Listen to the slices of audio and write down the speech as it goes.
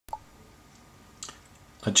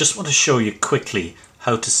I just want to show you quickly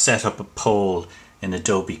how to set up a poll in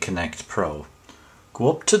Adobe Connect Pro.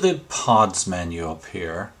 Go up to the Pods menu up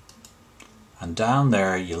here, and down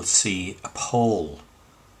there you'll see a poll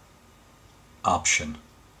option.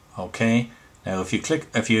 Okay, now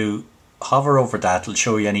if you hover over that, it'll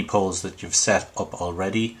show you any polls that you've set up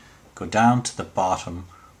already. Go down to the bottom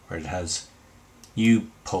where it has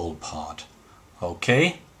New Poll Pod.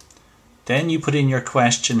 Okay, then you put in your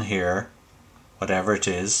question here, whatever it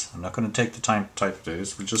is. I'm not going to take the time to type it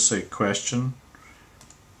is. We'll just say question.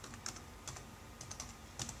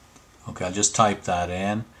 Okay, I'll just type that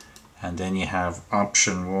in, and then you have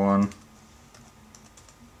option 1.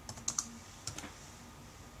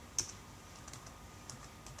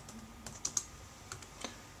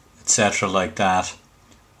 Etc. like that.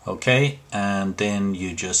 Okay, and then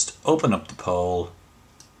you just open up the poll,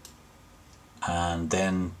 and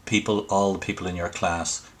then all the people in your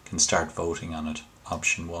class can start voting on it,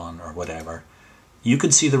 option 1 or whatever. You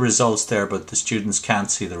can see the results there, but the students can't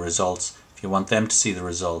see the results. If you want them to see the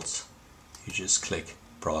results, you just click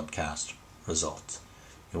broadcast results.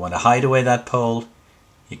 You want to hide away that poll,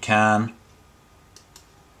 you can,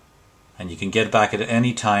 and you can get back at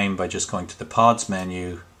any time by just going to the Pods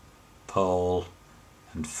menu, poll,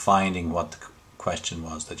 and finding what the question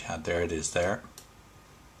was that you had. There it is there,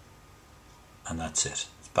 and that's it.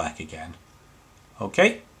 It's back again.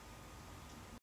 Okay.